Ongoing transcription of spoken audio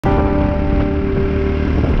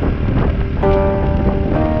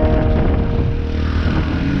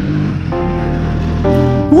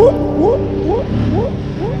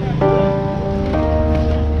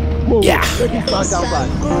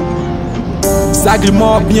Exactly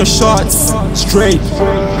more being shots, straight,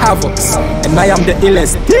 havocs, and I am the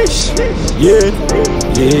illest dish. Yeah,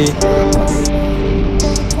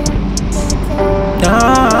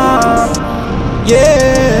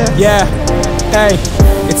 yeah. Hey,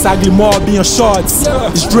 it's ugly more being shots,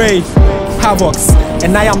 straight, havocs,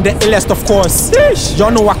 and I am the illest, of course.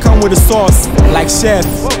 Y'all know I come with the sauce, like chef.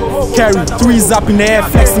 Carry threes up in the air,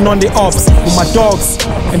 flexing on the ups with my dogs.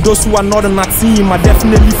 And those who are not on our team are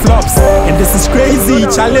definitely flops. And this is crazy,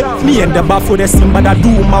 Charlie. Me and the bar for the scene, but I do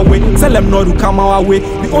it my way. Tell them not to come our way.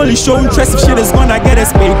 We only show interest if shit is gonna get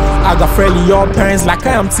us paid. I got friendly your parents like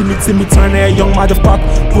I am Timmy Turner, a young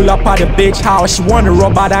motherfucker. Pull up at the bitch house, she wanna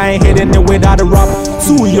rob, but I ain't hitting it without a rub.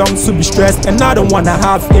 Too young to be stressed, and I don't wanna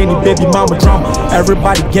have any baby mama drama.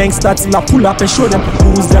 Everybody gangsta till I pull up and show them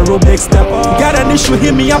who's the real big step. Got an issue,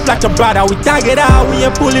 hit me up like a brother. We tag it out, we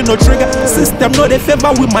ain't pulling no trigger. System know they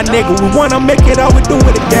favor with my nigga. We wanna make it out, we do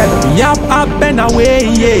it together. Yup, up and away,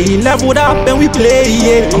 yeah. Leveled up and we play,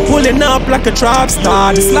 yeah. I'm pulling up like a trap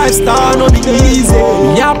star. This lifestyle no be easy.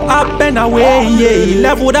 Yup, up and away, yeah.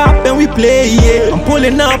 Leveled up and we play, yeah. I'm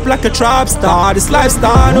pulling up like a trap star. This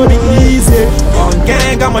lifestyle no be easy. On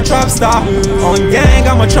gang, I'm a trap star. On gang,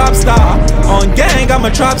 I'm a trap star. On gang, I'm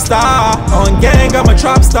a trap star. On gang, I'm a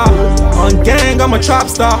trap star. On gang, I'm a trap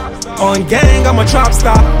star. On gang, I'm a trap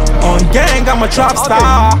star. On gang, I'm a trap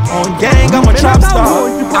star. On gang, I'm a trap star.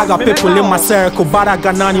 I got people in my circle, but I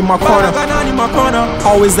got none in my corner.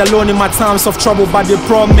 Always alone in my times of trouble, but they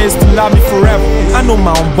promise to love me forever. I know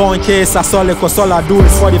my unborn case, I saw it, cause all I do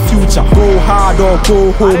is for the future. Go hard or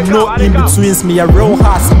go home, no in-betweens, me a real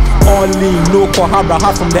hustle. All in, no cohabra,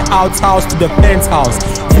 from the outhouse to the penthouse.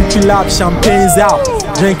 Future lab, champagne's out.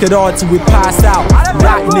 Drink it all till we pass out.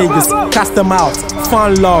 Black niggas, cast them out.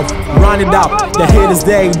 Fun love, run it up. The haters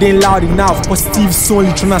there, it ain't loud enough. Positive's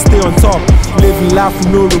only tryna stay on top. Living life with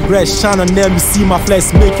no regrets. Shine on them, you see my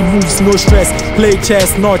flesh. Making moves, no stress. Play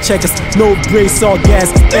chess, no checkers. No brace or gas.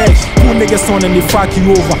 Hey, cool niggas on and they fuck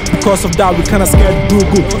you over. Because of that, we kinda scared to do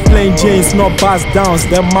good. Plain James, not bars downs.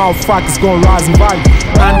 Them motherfuckers gonna rise in value.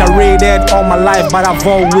 Underrated all my life, but I've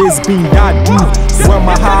always been that dude. Wear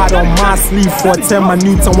my heart on my sleeve for 10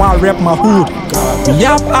 minutes and while I rep my hood.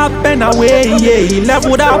 Yup, up and away, yeah.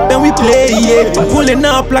 Leveled up and we play, yeah. I'm pulling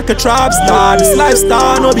up like a trap star. This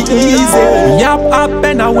lifestyle no be easy. Yup, up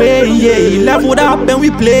and away, yeah. Leveled up and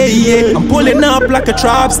we play, yeah. I'm pulling up like a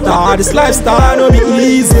trap star. This lifestyle no be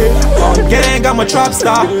easy. On gang, I'm a trap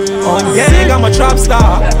star. On gang, I'm a trap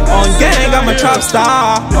star. On gang, I'm a trap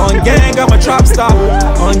star. On gang, I'm a trap star.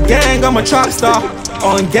 On gang, I'm a trap star.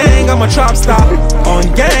 On gang, I'm a trap star.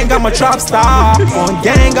 On gang, I'm a trap star. On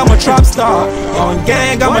gang, I'm a trap star. On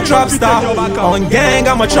gang, I'm a trap star. On gang,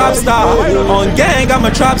 I'm a trap star. On gang,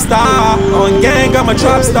 I'm a trap star. On gang, I'm a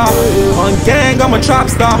trap star. On gang, I'm a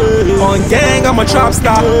trap star. On gang, I'm a trap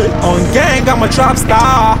star. On gang, I'm a trap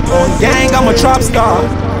star. On gang, I'm a trap star.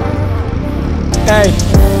 Hey,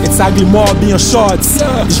 it's ugly more being shots,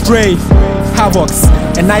 straight, havocs,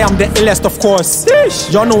 and I am the illest, of course.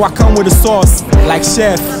 Y'all know I come with the sauce, like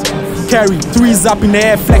chef. Carry threes up in the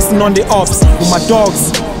air, flexing on the ups with my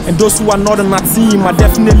dogs. And those who are not on our team are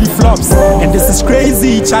definitely flops. And this is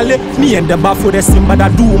crazy, Charlie. Me and the bar for the scene, but I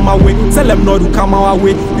do it my way. Tell them not to come our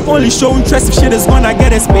way. We only show interest if shit is gonna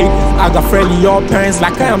get us paid. I got friendly your parents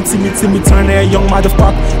like I am Timmy Turner, a young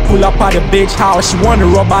motherfucker. Pull up at the bitch house, she wanna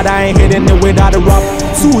rob, but I ain't hitting it without a rub.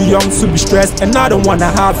 Too young to be stressed, and I don't wanna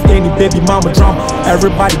have any baby mama drama.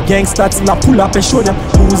 Everybody gangsta till I pull up and show them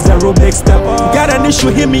who's the real big step. Got an issue,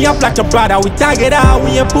 hit me up like a brother. We tag it out,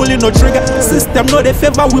 we ain't pulling no trigger. System know they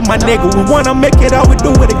favor with my nigga. We wanna make it out, we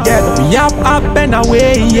do it together. Yup, up and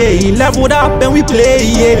away, yeah. Leveled up and we play,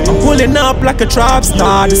 yeah. I'm pulling up like a trap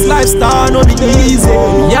star. This lifestyle no be easy.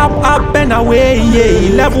 Yup, up and away,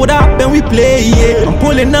 yeah. Leveled up and we play, yeah. I'm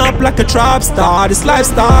pulling up like a trap star. This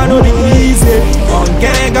lifestyle no be easy. On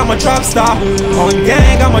gang, I'm a trap star. On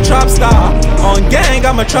gang, I'm a trap star. On gang,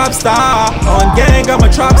 I'm a trap star. On gang, I'm a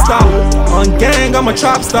trap star. On gang, I'm a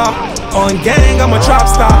trap star. On gang, I'm a trap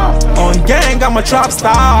star. On gang, I'm a trap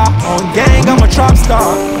star. On gang, I'm a trap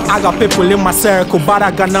star. I got people in my circle, but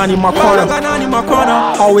I got none in my corner.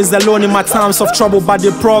 Always alone in my times of trouble, but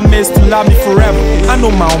they promise to love me forever. I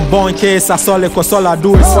know my unborn case, I saw it, cause all I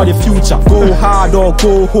do is for the future. Go hard or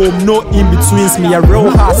go home, no in-betweens, me a real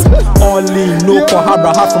hustle. All in, no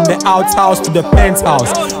cohabra, from the outhouse to the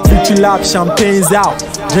penthouse. Future lab, champagne's out.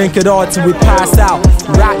 Drink it all till we pass out.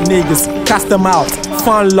 Black niggas, cast them out.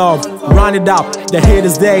 Fun love, run it up. The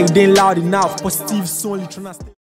haters there, it ain't loud enough. Positive's only tryna stay.